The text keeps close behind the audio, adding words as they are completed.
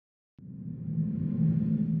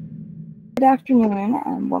Good afternoon,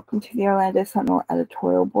 and welcome to the Orlando Sentinel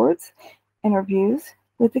Editorial Board's interviews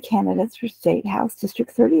with the candidates for State House District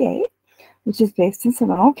 38, which is based in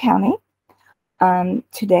Seminole County.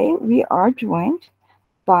 Today, we are joined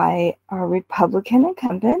by our Republican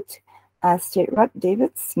incumbent, State Rep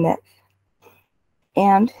David Smith,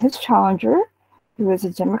 and his challenger, who is a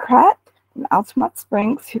Democrat from Altamont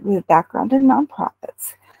Springs with a background in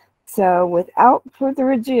nonprofits. So without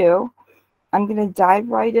further ado, I'm going to dive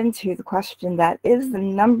right into the question that is the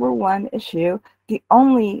number one issue, the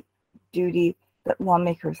only duty that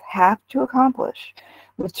lawmakers have to accomplish,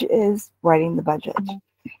 which is writing the budget.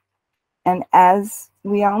 And as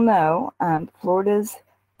we all know, Florida's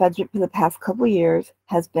budget for the past couple of years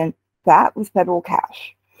has been fat with federal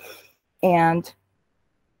cash. And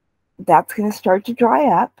that's going to start to dry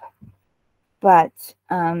up. But,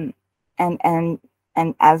 and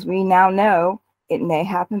as we now know, it may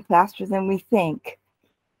happen faster than we think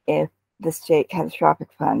if the state catastrophic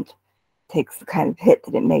fund takes the kind of hit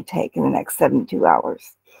that it may take in the next 72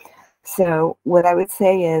 hours. So what I would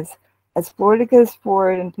say is, as Florida goes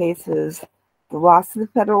forward and faces the loss of the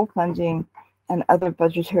federal funding and other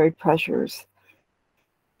budgetary pressures,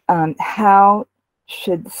 how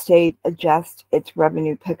should the state adjust its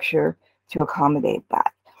revenue picture to accommodate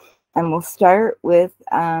that? And we'll start with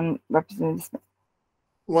Representative Smith.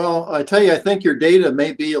 Well, I tell you, I think your data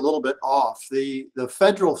may be a little bit off. The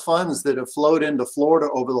federal funds that have flowed into Florida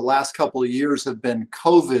over the last couple of years have been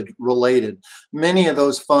COVID related. Many of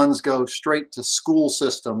those funds go straight to school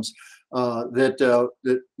systems that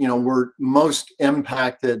were most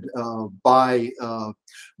impacted by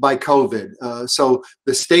COVID. So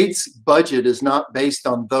the state's budget is not based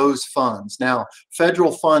on those funds. Now,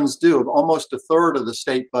 federal funds do. Almost a third of the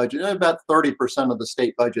state budget, about 30% of the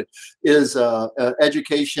state budget, is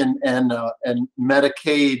education and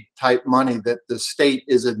Medicaid type money that the state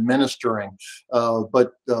is administering.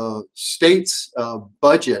 But the state's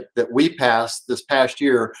budget that we passed this past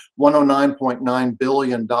year, $109.9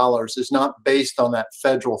 billion, is not based on that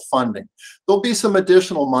federal funding. There'll be some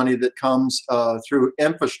additional money that comes through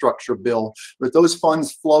infrastructure bill, but those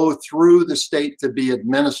funds flow through the state to be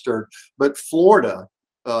administered. But Florida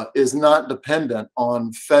is not dependent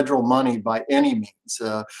on federal money by any means.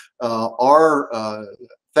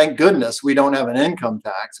 Thank goodness we don't have an income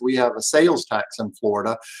tax. We have a sales tax in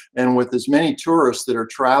Florida. And with as many tourists that are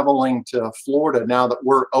traveling to Florida now that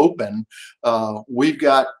we're open, we've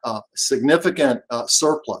got a significant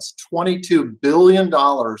surplus, $22 billion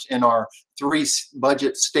in our 3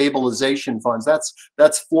 budget stabilization funds.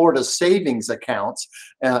 That's Florida's savings accounts,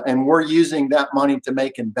 and we're using that money to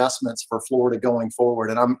make investments for Florida going forward.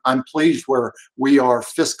 And I'm pleased where we are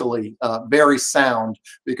fiscally very sound,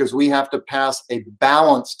 because we have to pass a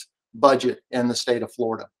balanced budget in the state of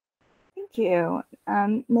Florida. Thank you.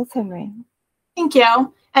 Ms. Henry. Thank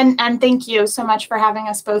you. And thank you so much for having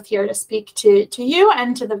us both here to speak to you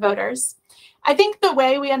and to the voters. I think the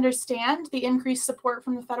way we understand the increased support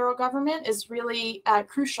from the federal government is really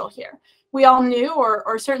crucial here. We all knew,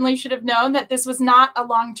 or certainly should have known, that this was not a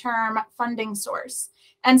long-term funding source.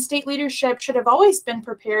 And state leadership should have always been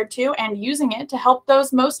prepared to and using it to help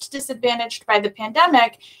those most disadvantaged by the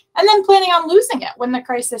pandemic, and then planning on losing it when the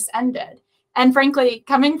crisis ended. And frankly,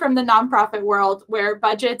 coming from the nonprofit world, where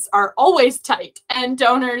budgets are always tight and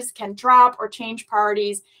donors can drop or change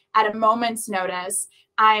priorities at a moment's notice,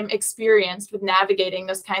 I'm experienced with navigating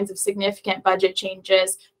those kinds of significant budget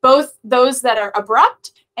changes, both those that are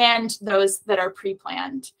abrupt and those that are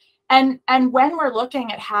pre-planned. And when we're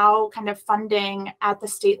looking at how kind of funding at the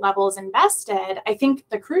state level is invested, I think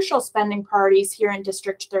the crucial spending priorities here in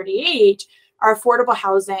District 38 are affordable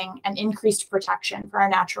housing and increased protection for our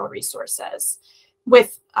natural resources.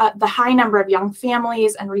 With the high number of young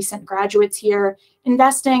families and recent graduates here,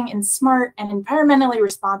 investing in smart and environmentally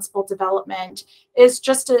responsible development is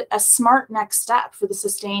just a smart next step for the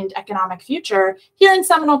sustained economic future here in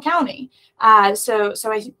Seminole County. So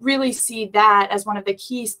I really see that as one of the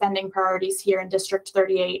key spending priorities here in District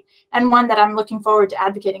 38, and one that I'm looking forward to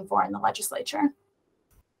advocating for in the legislature.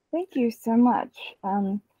 Thank you so much.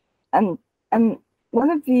 And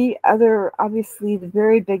one of the other, obviously, the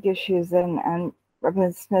very big issues, and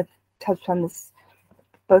Representative Smith touched on this,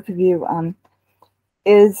 both of you,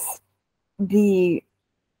 is the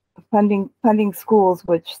funding schools,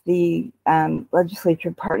 which the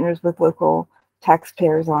legislature partners with local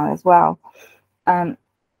taxpayers on as well. And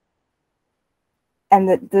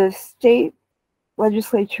that the state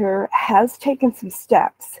legislature has taken some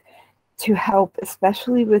steps to help,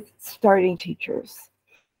 especially with starting teachers.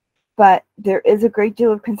 But there is a great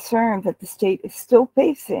deal of concern that the state is still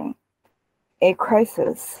facing a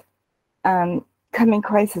crisis coming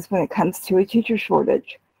crisis when it comes to a teacher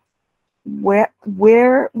shortage. What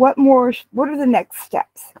are the next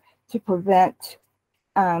steps to prevent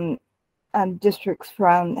districts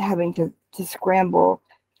from having to scramble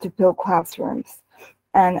to fill classrooms?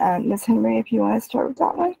 And Ms. Henry, if you want to start with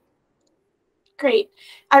that one. Great.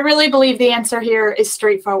 I really believe the answer here is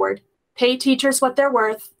straightforward. Pay teachers what they're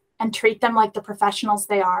worth and treat them like the professionals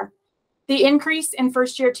they are. The increase in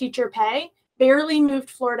first-year teacher pay barely moved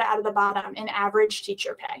Florida out of the bottom in average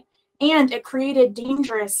teacher pay, and it created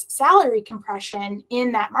dangerous salary compression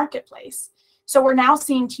in that marketplace. So we're now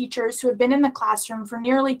seeing teachers who have been in the classroom for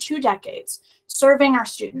nearly 2 decades, serving our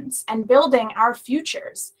students and building our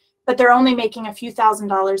futures, but they're only making a few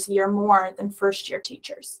 $1,000s a year more than first-year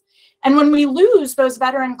teachers. And when we lose those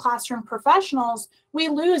veteran classroom professionals, we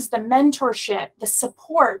lose the mentorship, the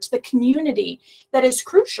support, the community that is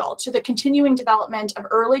crucial to the continuing development of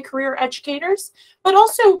early career educators, but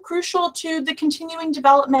also crucial to the continuing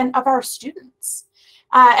development of our students.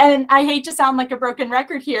 And I hate to sound like a broken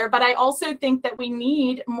record here, but I also think that we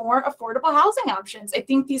need more affordable housing options. I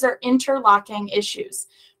think these are interlocking issues.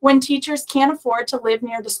 When teachers can't afford to live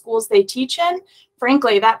near the schools they teach in,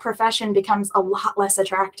 frankly, that profession becomes a lot less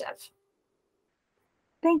attractive.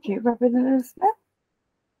 Thank you. Representative Smith?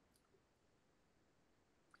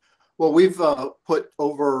 Well, we've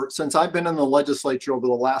since I've been in the legislature over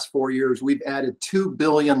the last 4 years, we've added $2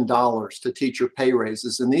 billion to teacher pay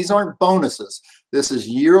raises. And these aren't bonuses. This is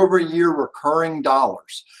year over year recurring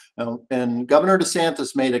dollars. And Governor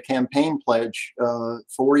DeSantis made a campaign pledge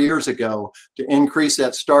 4 years ago to increase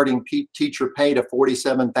that starting teacher pay to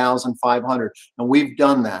 $47,500, and we've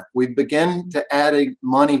done that. We've begun to add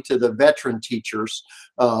money to the veteran teachers,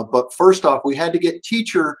 but first off, we had to get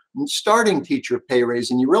starting teacher pay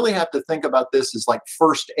raise, and you really have to think about this as like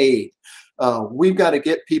first aid. We've got to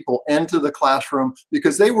get people into the classroom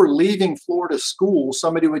because they were leaving Florida school.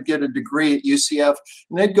 Somebody would get a degree at UCF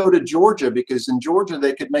and they'd go to Georgia because in Georgia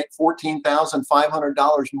they could make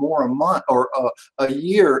 $14,500 more a month or a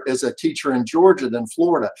year as a teacher in Georgia than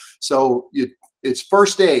Florida. So it's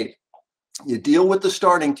first aid. You deal with the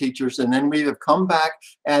starting teachers, and then we have come back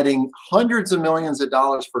adding hundreds of millions of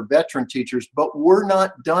dollars for veteran teachers, but we're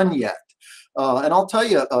not done yet. And I'll tell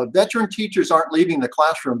you, veteran teachers aren't leaving the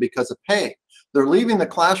classroom because of pay. They're leaving the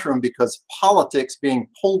classroom because politics being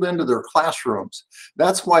pulled into their classrooms.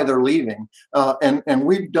 That's why they're leaving. And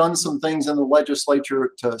we've done some things in the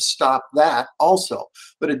legislature to stop that also.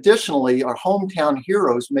 But additionally, our hometown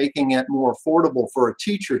heroes, making it more affordable for a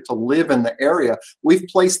teacher to live in the area. We've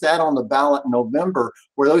placed that on the ballot in November,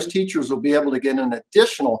 where those teachers will be able to get an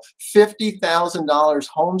additional $50,000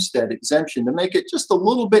 homestead exemption to make it just a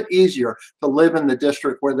little bit easier to live in the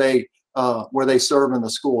district where they serve in the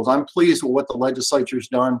schools. I'm pleased with what the legislature's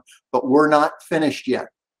done, but we're not finished yet.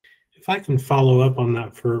 If I can follow up on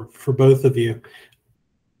that for both of you,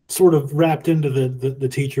 sort of wrapped into the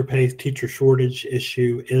teacher pay, teacher shortage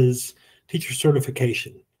issue is teacher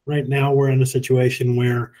certification. Right now, we're in a situation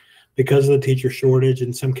where, because of the teacher shortage,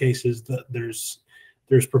 in some cases, there's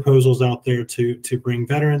proposals out there to bring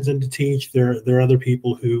veterans in to teach. There are other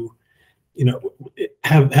people who,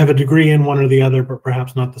 have a degree in one or the other, but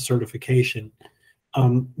perhaps not the certification.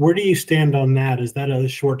 Where do you stand on that? Is that a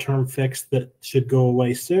short-term fix that should go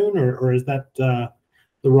away soon, or is that the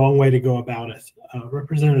wrong way to go about it?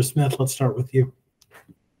 Representative Smith, let's start with you.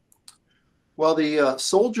 Well, the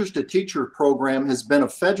Soldiers to Teacher program has been a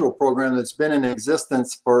federal program that's been in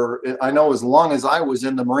existence for, I know, as long as I was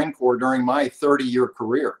in the Marine Corps during my 30-year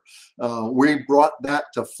career. We brought that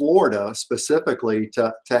to Florida specifically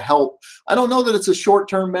to help. I don't know that it's a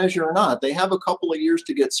short-term measure or not. They have a couple of years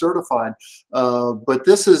to get certified, but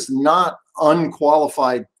this is not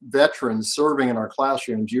unqualified veterans serving in our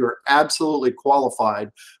classrooms. You are absolutely qualified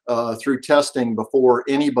through testing before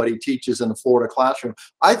anybody teaches in the Florida classroom.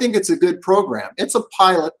 I think it's a good program. It's a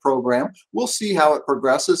pilot program. We'll see how it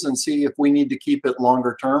progresses and see if we need to keep it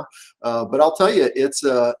longer term. But I'll tell you, it's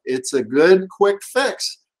a good quick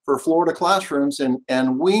fix for Florida classrooms,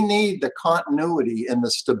 and we need the continuity and the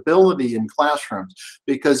stability in classrooms,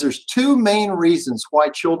 because there's two main reasons why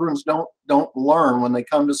children don't learn when they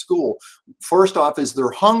come to school. First off is they're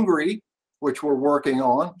hungry, which we're working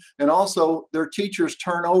on, and also their teachers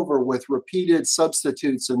turn over with repeated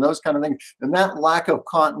substitutes and those kind of things, and that lack of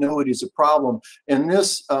continuity is a problem. And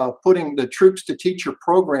this putting the Troops to Teacher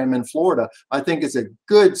program in Florida, I think, is a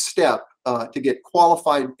good step to get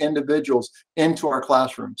qualified individuals into our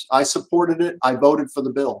classrooms. I supported it. I voted for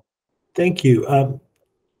the bill. Thank you,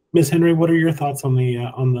 Ms. Henry. What are your thoughts on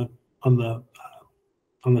the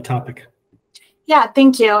topic? Yeah,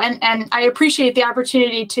 thank you. And I appreciate the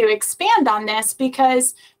opportunity to expand on this,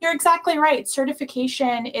 because you're exactly right.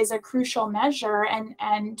 Certification is a crucial measure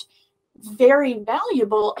and very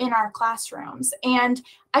valuable in our classrooms. And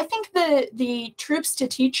I think the Troops to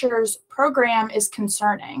Teachers program is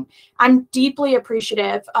concerning. I'm deeply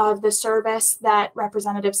appreciative of the service that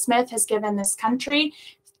Representative Smith has given this country,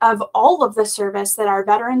 of all of the service that our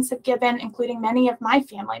veterans have given, including many of my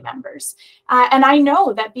family members. And I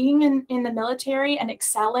know that being in the military and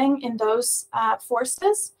excelling in those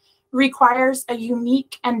forces requires a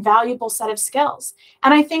unique and valuable set of skills.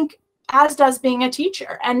 And I think as does being a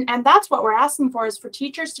teacher. And that's what we're asking for, is for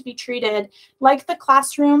teachers to be treated like the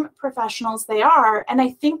classroom professionals they are. And I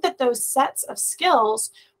think that those sets of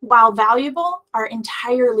skills, while valuable, are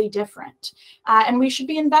entirely different. And we should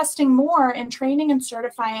be investing more in training and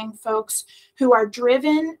certifying folks who are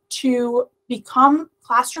driven to become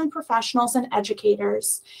classroom professionals and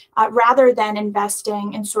educators, rather than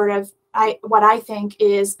investing in sort of what I think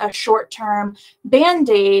is a short-term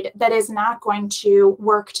Band-Aid that is not going to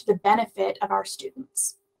work to the benefit of our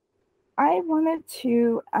students. I wanted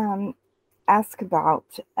to ask about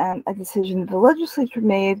a decision the legislature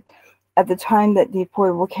made at the time that the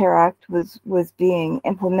Affordable Care Act was being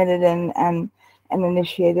implemented and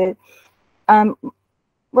initiated.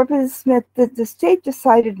 Representative Smith, the state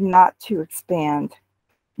decided not to expand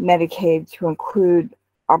Medicaid to include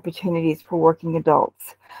opportunities for working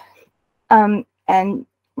adults. And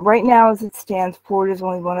right now, as it stands, Florida is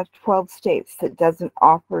only one of 12 states that doesn't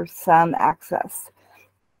offer some access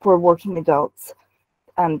for working adults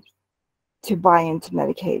to buy into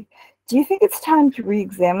Medicaid. Do you think it's time to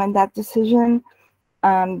re-examine that decision,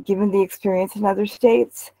 given the experience in other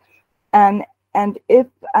states? And if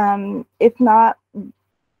not,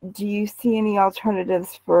 do you see any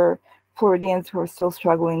alternatives for Floridians who are still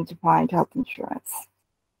struggling to find health insurance?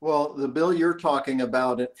 Well, the bill you're talking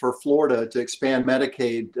about for Florida to expand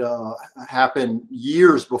Medicaid happened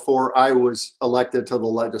years before I was elected to the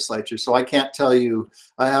legislature. So I can't tell you,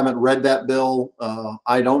 I haven't read that bill.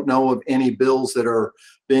 I don't know of any bills that are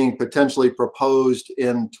being potentially proposed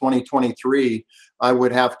in 2023. I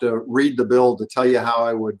would have to read the bill to tell you how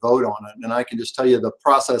I would vote on it. And I can just tell you the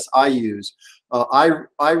process I use.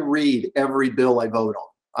 I read every bill I vote on.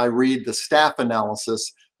 I read the staff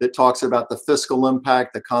analysis that talks about the fiscal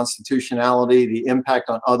impact, the constitutionality, the impact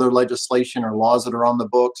on other legislation or laws that are on the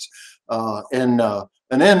books. And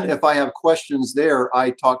then if I have questions there, I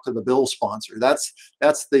talk to the bill sponsor. That's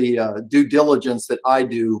the due diligence that I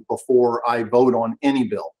do before I vote on any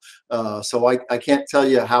bill. So I can't tell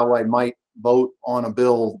you how I might vote on a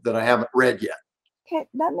bill that I haven't read yet. Okay,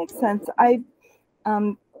 that makes sense. I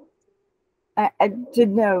did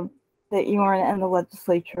know that you weren't in the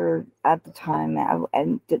legislature at the time,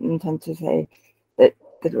 and didn't intend to say that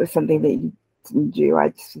it was something that you didn't do. I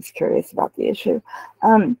just was curious about the issue.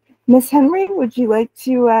 Ms. Henry, would you like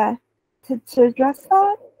to address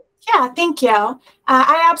that? Yeah, thank you.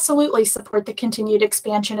 I absolutely support the continued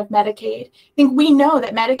expansion of Medicaid. I think we know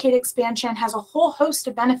that Medicaid expansion has a whole host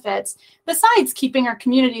of benefits besides keeping our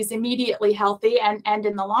communities immediately healthy and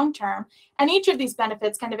in the long term. And each of these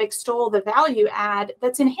benefits kind of extol the value add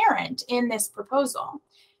that's inherent in this proposal.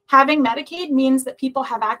 Having Medicaid means that people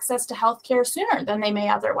have access to health care sooner than they may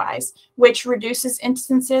otherwise, which reduces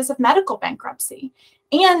instances of medical bankruptcy.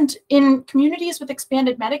 And in communities with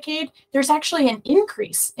expanded Medicaid, there's actually an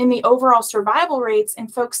increase in the overall survival rates in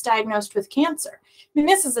folks diagnosed with cancer. I mean,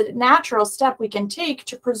 this is a natural step we can take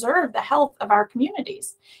to preserve the health of our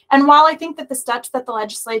communities. And while I think that the steps that the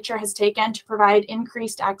legislature has taken to provide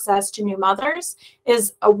increased access to new mothers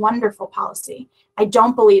is a wonderful policy, I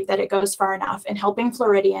don't believe that it goes far enough in helping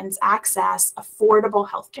Floridians access affordable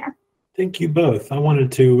health care. Thank you both. I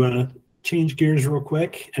wanted to change gears real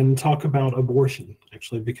quick and talk about abortion,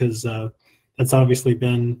 actually, because that's obviously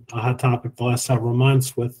been a hot topic the last several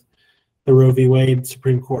months with the Roe v. Wade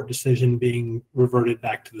Supreme Court decision being reverted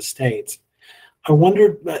back to the states. I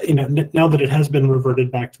wondered, now that it has been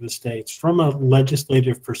reverted back to the states, from a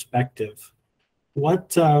legislative perspective,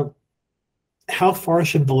 how far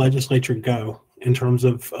should the legislature go in terms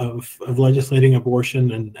of legislating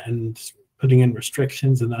abortion and putting in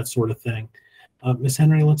restrictions and that sort of thing? Ms.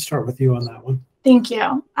 Henry, let's start with you on that one. Thank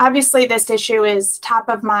you. Obviously, this issue is top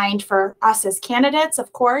of mind for us as candidates,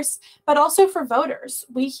 of course, but also for voters.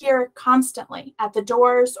 We hear constantly at the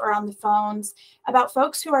doors or on the phones about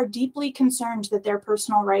folks who are deeply concerned that their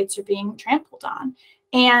personal rights are being trampled on.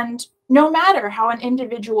 And no matter how an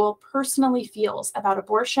individual personally feels about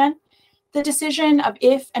abortion, the decision of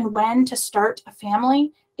if and when to start a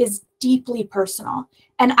family is deeply personal.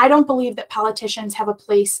 And I don't believe that politicians have a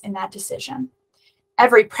place in that decision.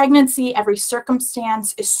 Every pregnancy, every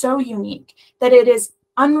circumstance is so unique that it is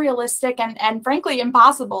unrealistic and frankly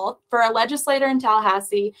impossible for a legislator in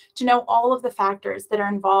Tallahassee to know all of the factors that are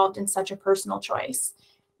involved in such a personal choice.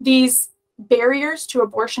 These barriers to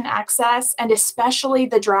abortion access, and especially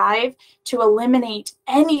the drive to eliminate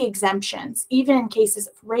any exemptions, even in cases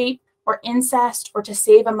of rape or incest or to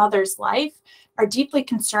save a mother's life, are deeply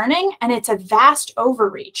concerning, and it's a vast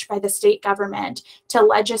overreach by the state government to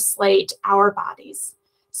legislate our bodies.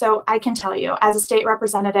 So I can tell you, as a state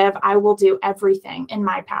representative, I will do everything in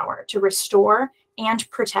my power to restore and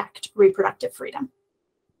protect reproductive freedom.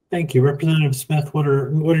 Thank you, Representative Smith. What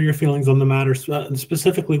are your feelings on the matter,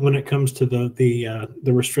 specifically when it comes to the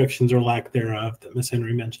restrictions or lack thereof that Ms.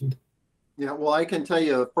 Henry mentioned? Yeah, well, I can tell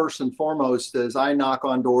you first and foremost, as I knock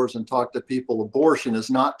on doors and talk to people, abortion is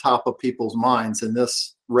not top of people's minds in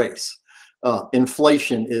this race.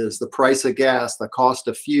 Inflation is, the price of gas, the cost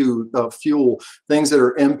of fuel, things that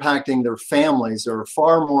are impacting their families are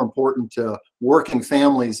far more important to working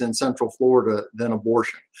families in Central Florida than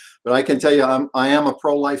abortion. But I can tell you, I am a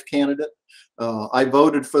pro-life candidate. I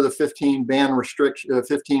voted for the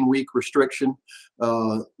 15-week restriction.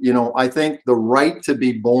 You know, I think the right to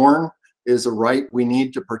be born is a right we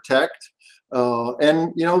need to protect.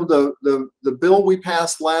 And you know, the bill we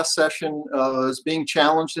passed last session is being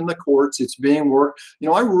challenged in the courts. It's being worked. You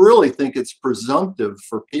know, I really think it's presumptive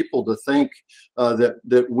for people to think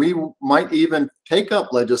that we might even take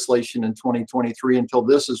up legislation in 2023 until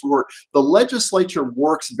this is worked. The legislature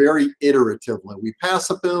works very iteratively. We pass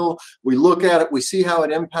a bill, we look at it, we see how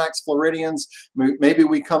it impacts Floridians. Maybe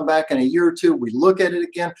we come back in a year or two, we look at it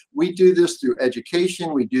again. We do this through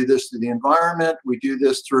education, we do this through the environment, we do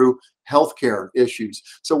this through healthcare issues.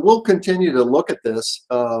 So we'll continue to look at this,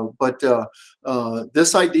 but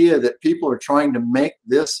this idea that people are trying to make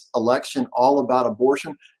this election all about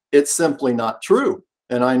abortion, it's simply not true.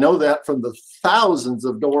 And I know that from the thousands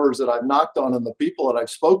of doors that I've knocked on and the people that I've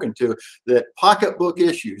spoken to, that pocketbook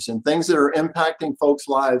issues and things that are impacting folks'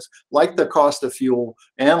 lives, like the cost of fuel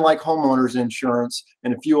and like homeowners insurance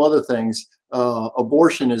and a few other things,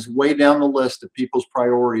 abortion is way down the list of people's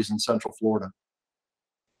priorities in Central Florida.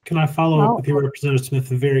 Can I follow up with you, Representative Smith,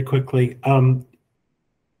 very quickly?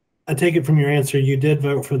 I take it from your answer, you did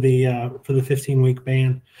vote for the 15-week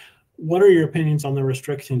ban. What are your opinions on the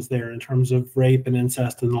restrictions there in terms of rape and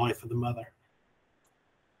incest in the life of the mother?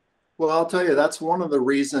 Well, I'll tell you, that's one of the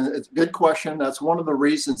reasons. It's a good question. That's one of the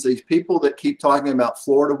reasons these people that keep talking about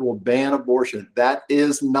Florida will ban abortion. That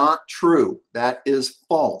is not true. That is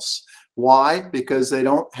false. Why? Because they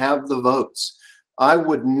don't have the votes. I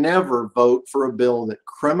would never vote for a bill that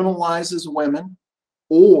criminalizes women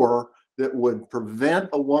or that would prevent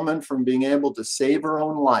a woman from being able to save her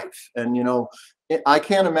own life. And, you know, I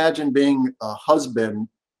can't imagine being a husband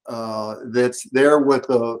that's there with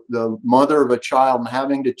the mother of a child and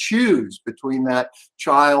having to choose between that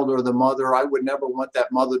child or the mother. I would never want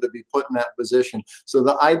that mother to be put in that position. So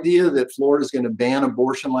the idea that Florida is going to ban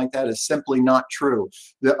abortion like that is simply not true.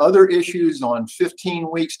 The other issues on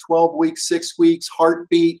 15 weeks, 12 weeks, 6 weeks,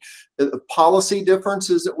 heartbeat, the policy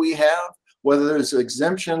differences that we have, whether there's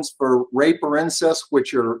exemptions for rape or incest,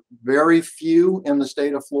 which are very few in the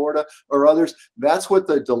state of Florida, or others, that's what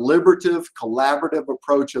the deliberative, collaborative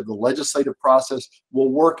approach of the legislative process will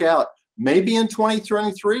work out. Maybe in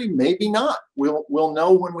 2023, maybe not. We'll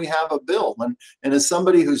know when we have a bill. And as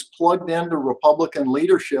somebody who's plugged into Republican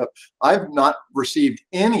leadership, I've not received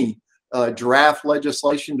any draft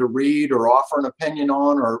legislation to read or offer an opinion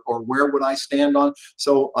on, or where would I stand on.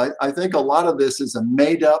 So I think a lot of this is a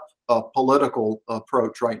made up political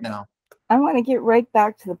approach right now. I want to get right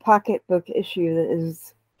back to the pocketbook issue that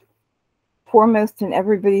is foremost in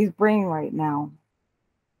everybody's brain right now.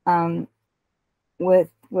 With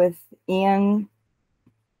Ian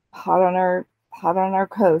hot on our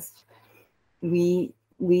coast, we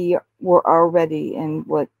were already in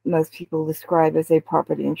what most people describe as a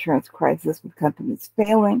property insurance crisis, with companies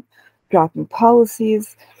failing, dropping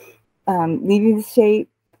policies, leaving the state.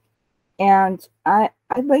 And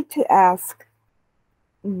I'd like to ask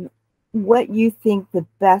what you think the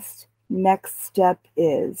best next step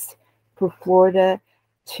is for Florida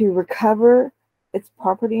to recover its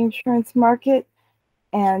property insurance market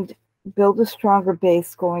and build a stronger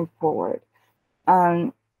base going forward.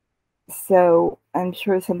 So I'm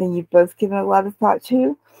sure it's something you've both given a lot of thought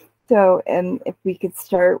to. So, and if we could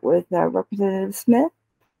start with Representative Smith,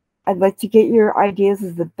 I'd like to get your ideas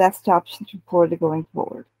as the best option for Florida going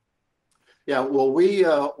forward. Yeah, well,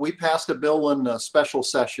 we passed a bill in a special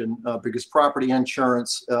session because property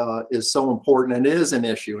insurance is so important, and it is an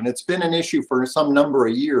issue, and it's been an issue for some number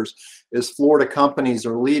of years as Florida companies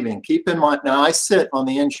are leaving. Keep in mind, now I sit on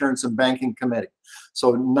the Insurance and Banking Committee,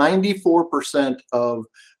 so 94% of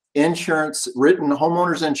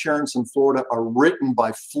homeowners insurance in Florida are written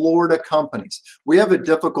by Florida companies. We have a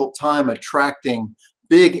difficult time attracting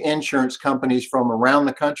big insurance companies from around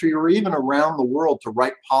the country or even around the world to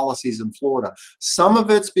write policies in Florida. Some of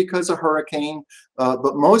it's because of hurricane,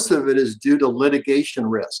 but most of it is due to litigation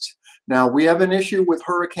risks. Now, we have an issue with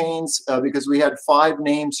hurricanes because we had 5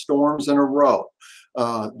 named storms in a row.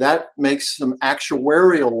 That makes some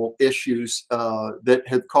actuarial issues that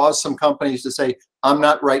have caused some companies to say, I'm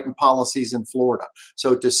not writing policies in Florida.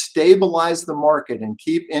 So to stabilize the market and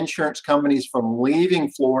keep insurance companies from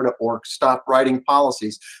leaving Florida or stop writing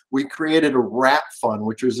policies, we created a RAP fund,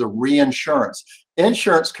 which is a reinsurance.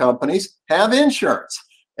 Insurance companies have insurance,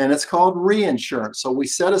 and it's called reinsurance. So we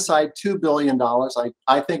set aside $2 billion.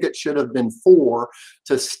 I think it should have been 4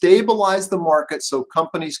 to stabilize the market so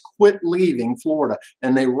companies quit leaving Florida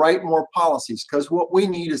and they write more policies, because what we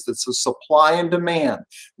need is it's a supply and demand.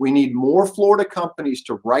 We need more Florida companies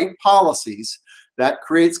to write policies. That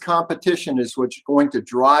creates competition, is what's going to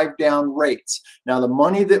drive down rates. Now, the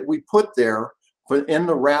money that we put there in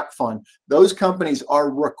the RAP fund, those companies are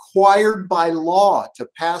required by law to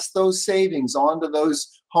pass those savings on to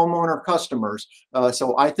those homeowner customers.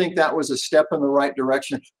 So I think that was a step in the right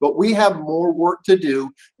direction, but we have more work to do,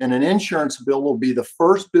 and an insurance bill will be the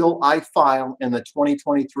first bill I file in the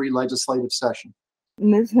 2023 legislative session.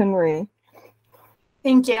 Ms. Henry.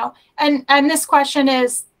 Thank you. And this question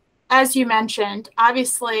is, as you mentioned,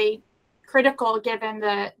 obviously critical given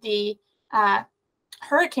the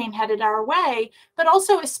hurricane headed our way, but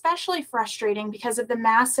also especially frustrating because of the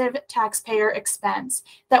massive taxpayer expense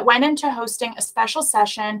that went into hosting a special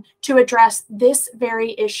session to address this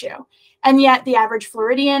very issue. And yet the average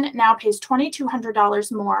Floridian now pays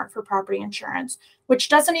 $2,200 more for property insurance, which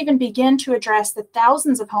doesn't even begin to address the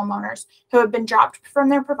thousands of homeowners who have been dropped from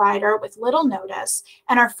their provider with little notice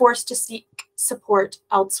and are forced to seek support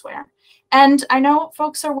elsewhere. And I know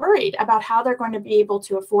folks are worried about how they're going to be able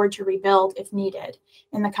to afford to rebuild if needed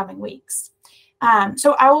in the coming weeks.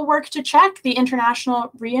 So I will work to check the international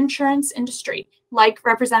reinsurance industry, like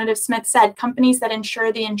Representative Smith said, companies that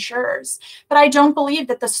insure the insurers. But I don't believe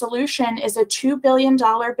that the solution is a $2 billion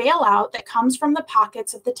bailout that comes from the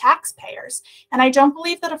pockets of the taxpayers. And I don't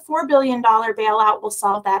believe that a $4 billion bailout will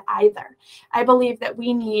solve that either. I believe that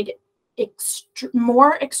we need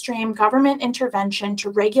more extreme government intervention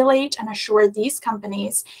to regulate and assure these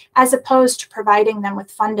companies, as opposed to providing them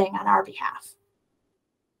with funding on our behalf.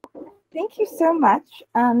 Thank you so much.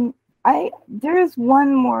 There is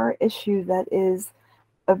one more issue that is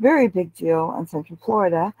a very big deal in Central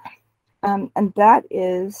Florida, and that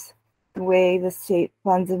is the way the state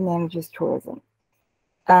funds and manages tourism.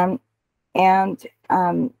 Right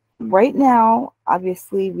now,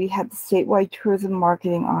 obviously, we have the statewide tourism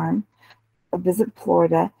marketing arm of Visit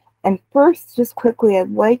Florida. And first, just quickly,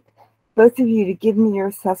 I'd like both of you to give me your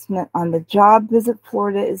assessment on the job Visit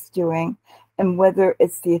Florida is doing and whether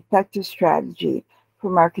it's the effective strategy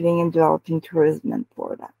for marketing and developing tourism in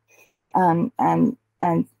Florida. And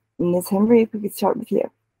Ms. Henry, if we could start with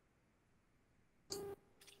you.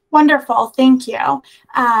 Wonderful, thank you.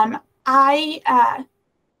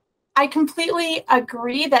 I completely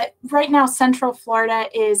agree that right now Central Florida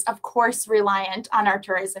is, of course, reliant on our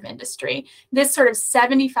tourism industry, this sort of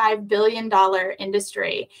 $75 billion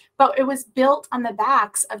industry, but it was built on the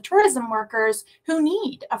backs of tourism workers who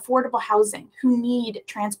need affordable housing, who need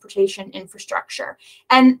transportation infrastructure.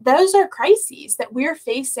 And those are crises that we're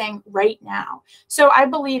facing right now. So I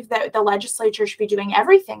believe that the legislature should be doing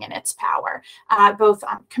everything in its power, both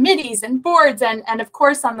on committees and boards and of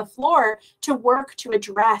course on the floor, to work to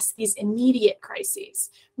address these immediate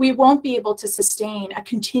crises. We won't be able to sustain a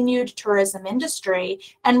continued tourism industry,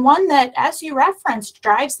 and one that, as you referenced,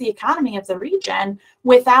 drives the economy of the region,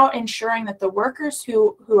 without ensuring that the workers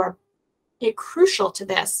who are crucial to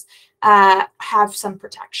this have some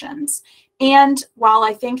protections. And while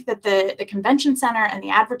I think that the convention center and the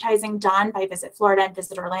advertising done by Visit Florida and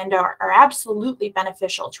Visit Orlando are absolutely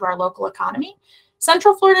beneficial to our local economy,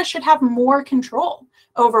 Central Florida should have more control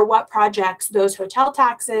over what projects those hotel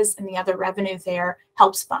taxes and the other revenue there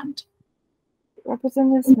helps fund.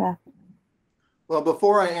 Representative Smith. Well,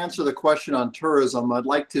 before I answer the question on tourism, I'd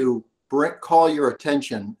like to call your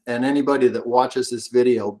attention, and anybody that watches this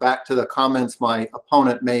video, back to the comments my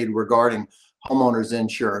opponent made regarding homeowners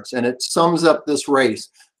insurance. And it sums up this race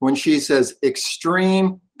when she says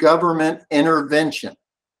extreme government intervention.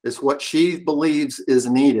 It's what she believes is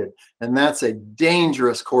needed, and that's a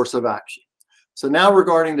dangerous course of action. So now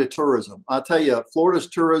regarding the tourism, I'll tell you, Florida's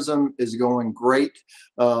tourism is going great.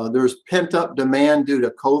 There's pent-up demand due to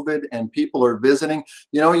COVID, and people are visiting.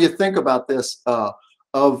 You know, you think about this,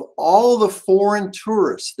 of all the foreign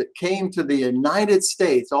tourists that came to the United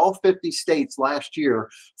States, all 50 states last year,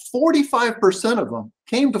 45% of them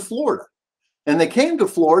came to Florida. And they came to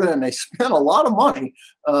Florida and they spent a lot of money,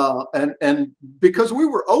 and because we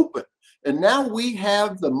were open. And now we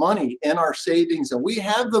have the money in our savings, and we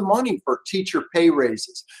have the money for teacher pay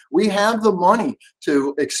raises. We have the money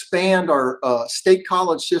to expand our state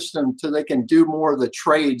college system so they can do more of the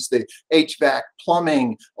trades, the HVAC,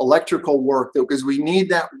 plumbing, electrical work, because we need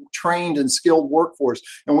that trained and skilled workforce.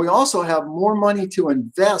 And we also have more money to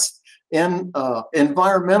invest in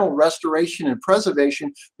environmental restoration and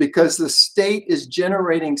preservation, because the state is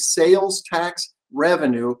generating sales tax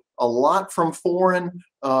revenue a lot from foreign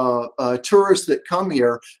tourists that come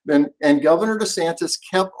here. And Governor DeSantis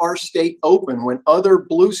kept our state open when other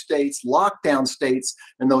blue states, lockdown states,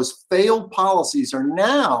 and those failed policies are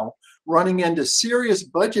now running into serious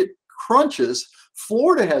budget crunches.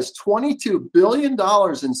 Florida has $22 billion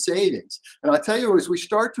in savings. And I tell you, as we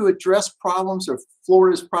start to address problems of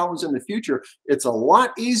Florida's problems in the future, it's a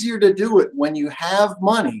lot easier to do it when you have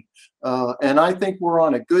money. And I think we're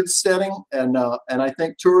on a good setting, and I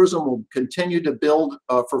think tourism will continue to build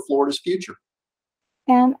for Florida's future.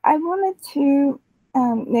 And I wanted to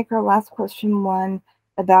make our last question one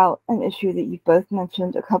about an issue that you've both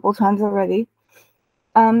mentioned a couple times already.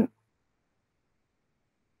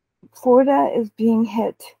 Florida is being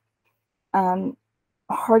hit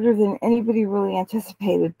harder than anybody really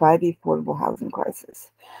anticipated by the affordable housing crisis.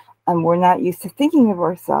 We're not used to thinking of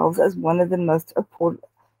ourselves as one of the most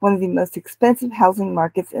expensive housing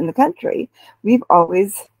markets in the country. We've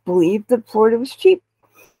always believed that Florida was cheap.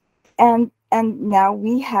 And now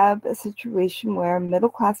we have a situation where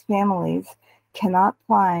middle-class families cannot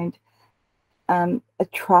find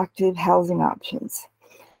attractive housing options.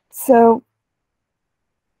 So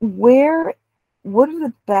what are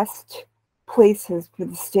the best places for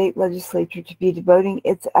the state legislature to be devoting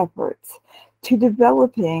its efforts to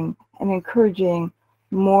developing and encouraging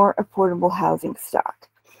more affordable housing stock?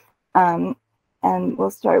 And we'll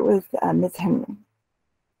start with Ms. Henry.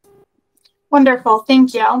 Wonderful,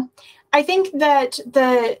 thank you. I think that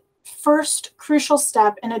the first crucial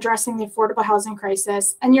step in addressing the affordable housing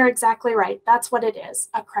crisis, and you're exactly right, that's what it is,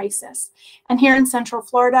 a crisis. And here in Central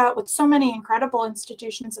Florida, with so many incredible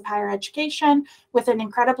institutions of higher education, with an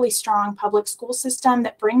incredibly strong public school system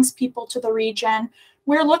that brings people to the region,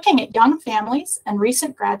 we're looking at young families and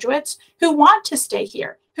recent graduates who want to stay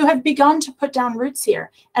here, who have begun to put down roots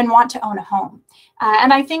here and want to own a home.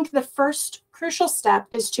 And I think the first crucial step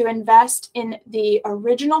is to invest in the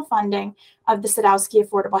original funding of the Sadowski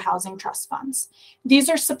Affordable Housing Trust Funds. These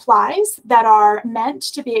are supplies that are meant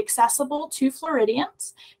to be accessible to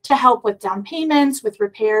Floridians to help with down payments, with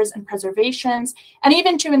repairs and preservations, and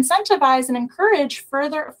even to incentivize and encourage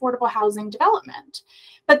further affordable housing development.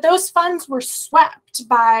 But those funds were swept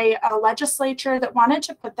by a legislature that wanted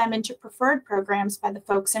to put them into preferred programs by the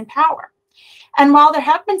folks in power. And while there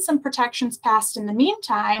have been some protections passed in the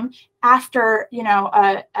meantime, after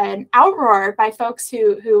an outroar by folks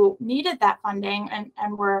who needed that funding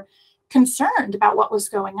and were concerned about what was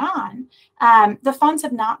going on, the funds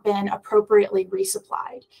have not been appropriately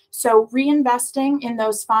resupplied. So reinvesting in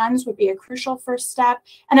those funds would be a crucial first step.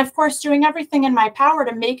 And of course, doing everything in my power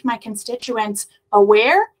to make my constituents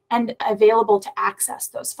aware and available to access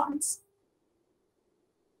those funds.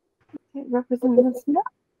 Okay, Representative Smith.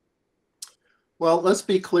 Well, let's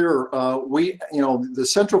be clear. The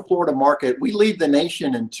Central Florida market, we lead the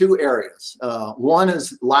nation in two areas. One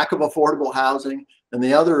is lack of affordable housing, and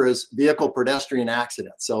the other is vehicle pedestrian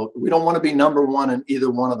accidents. So we don't want to be number one in either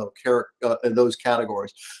one of those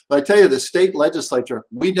categories. But I tell you, the state legislature,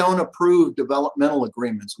 we don't approve developmental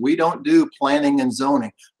agreements. We don't do planning and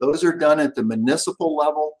zoning. Those are done at the municipal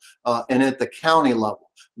level and at the county level.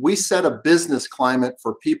 We set a business climate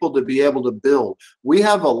for people to be able to build. We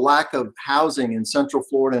have a lack of housing in Central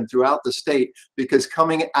Florida and throughout the state because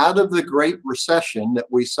coming out of the Great Recession that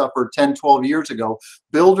we suffered 10, 12 years ago,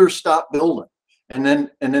 builders stopped building. And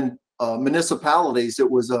then municipalities that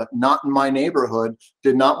was not in my neighborhood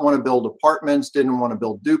did not want to build apartments, didn't want to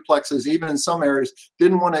build duplexes, even in some areas,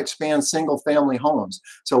 didn't want to expand single family homes.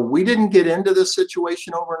 So we didn't get into this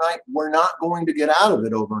situation overnight. We're not going to get out of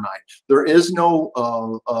it overnight. There is no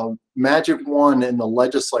magic wand in the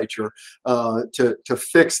legislature to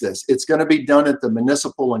fix this. It's going to be done at the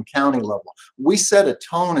municipal and county level. We set a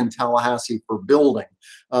tone in Tallahassee for building.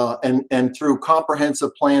 and through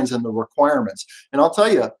comprehensive plans and the requirements. And I'll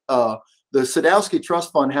tell you, the Sadowski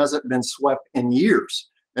Trust Fund hasn't been swept in years.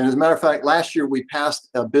 And as a matter of fact, last year we passed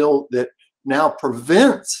a bill that now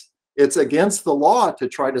prevents, it's against the law to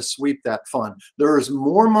try to sweep that fund. There is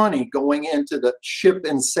more money going into the ship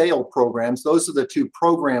and sale programs. Those are the two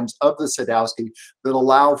programs of the Sadowski that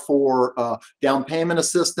allow for down payment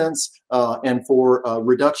assistance and for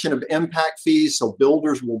reduction of impact fees. So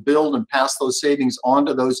builders will build and pass those savings on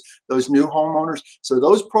to those new homeowners. So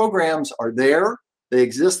those programs are there. They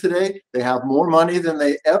exist today. They have more money than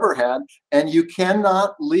they ever had, and you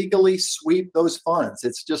cannot legally sweep those funds.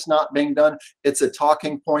 It's just not being done. It's a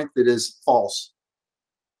talking point that is false.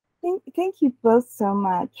 Thank you both so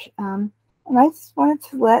much. And I just wanted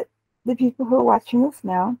to let the people who are watching this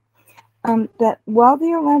know that while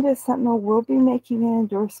the Orlando Sentinel will be making an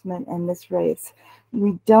endorsement in this race,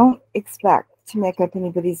 we don't expect to make up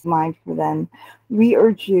anybody's mind for them. We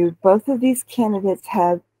urge you, both of these candidates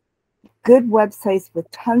have good websites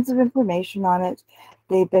with tons of information on it.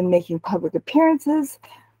 They've been making public appearances.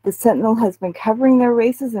 The Sentinel has been covering their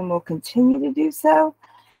races and will continue to do so.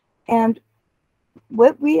 And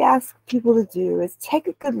what we ask people to do is take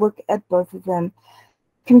a good look at both of them,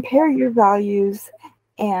 compare your values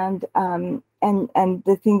and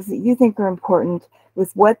the things that you think are important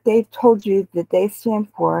with what they've told you that they stand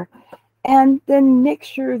for, and then make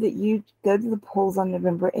sure that you go to the polls on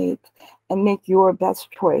November 8th and make your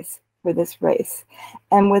best choice for this race.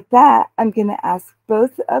 And with that, I'm going to ask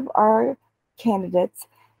both of our candidates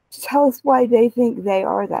to tell us why they think they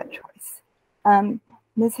are that choice.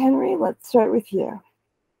 Ms. Henry, let's start with you.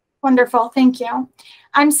 Wonderful, thank you.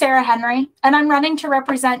 I'm Sarah Henry, and I'm running to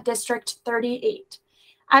represent District 38.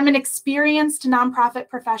 I'm an experienced nonprofit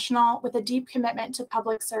professional with a deep commitment to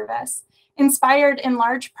public service, inspired in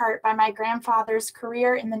large part by my grandfather's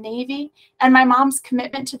career in the Navy and my mom's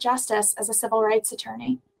commitment to justice as a civil rights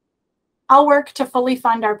attorney. I'll work to fully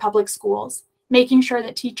fund our public schools, making sure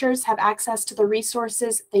that teachers have access to the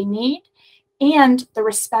resources they need and the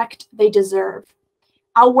respect they deserve.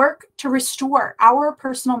 I'll work to restore our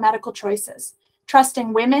personal medical choices,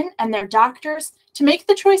 trusting women and their doctors to make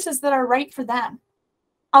the choices that are right for them.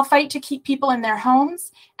 I'll fight to keep people in their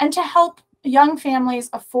homes and to help young families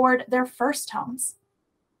afford their first homes.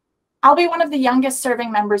 I'll be one of the youngest serving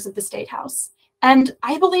members of the State House, and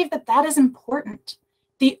I believe that that is important.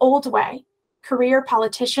 The old way, career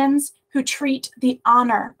politicians who treat the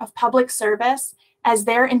honor of public service as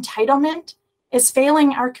their entitlement, is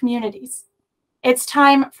failing our communities. It's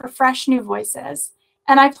time for fresh new voices,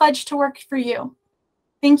 and I pledge to work for you.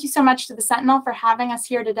 Thank you so much to the Sentinel for having us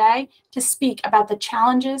here today to speak about the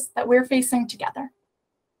challenges that we're facing together.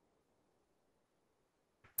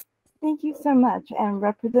 Thank you so much. And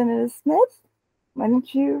Representative Smith, why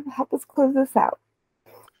don't you help us close this out?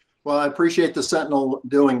 Well, I appreciate the Sentinel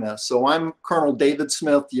doing this. So I'm Colonel David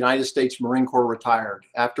Smith, United States Marine Corps retired.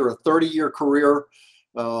 After a 30-year career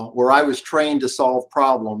where I was trained to solve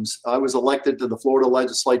problems, I was elected to the Florida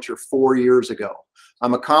legislature 4 years ago.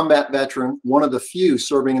 I'm a combat veteran, one of the few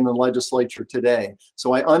serving in the legislature today.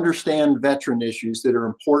 So I understand veteran issues that are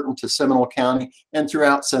important to Seminole County and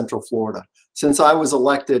throughout Central Florida. Since I was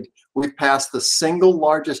elected, we've passed the single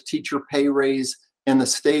largest teacher pay raise in the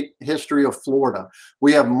state history of Florida.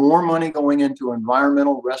 We have more money going into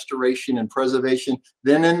environmental restoration and preservation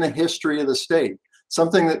than in the history of the state.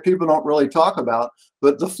 Something that people don't really talk about,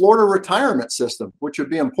 but the Florida retirement system, which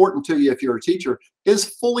would be important to you if you're a teacher, is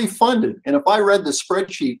fully funded. And if I read the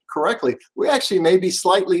spreadsheet correctly, we actually may be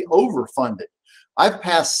slightly overfunded. I've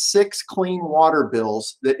passed 6 clean water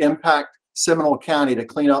bills that impact Seminole County to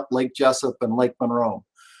clean up Lake Jessup and Lake Monroe.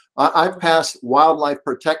 I've passed wildlife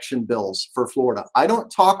protection bills for Florida. I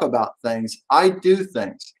don't talk about things, I do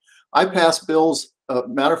things. I passed bills,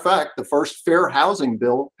 matter of fact, the first fair housing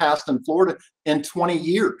bill passed in Florida in 20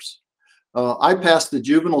 years. I passed the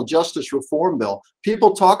juvenile justice reform bill.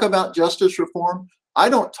 People talk about justice reform. I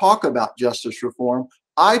don't talk about justice reform.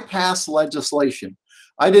 I pass legislation.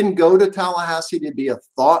 I didn't go to Tallahassee to be a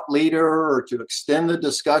thought leader or to extend the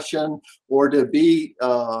discussion or to be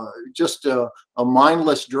just a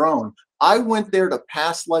mindless drone. I went there to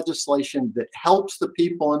pass legislation that helps the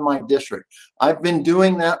people in my district. I've been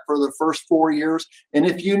doing that for the first 4 years. And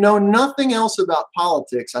if you know nothing else about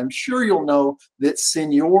politics, I'm sure you'll know that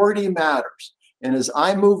seniority matters. And as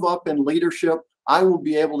I move up in leadership, I will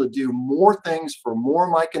be able to do more things for more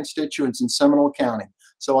of my constituents in Seminole County.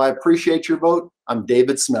 So I appreciate your vote. I'm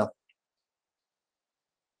David Smith.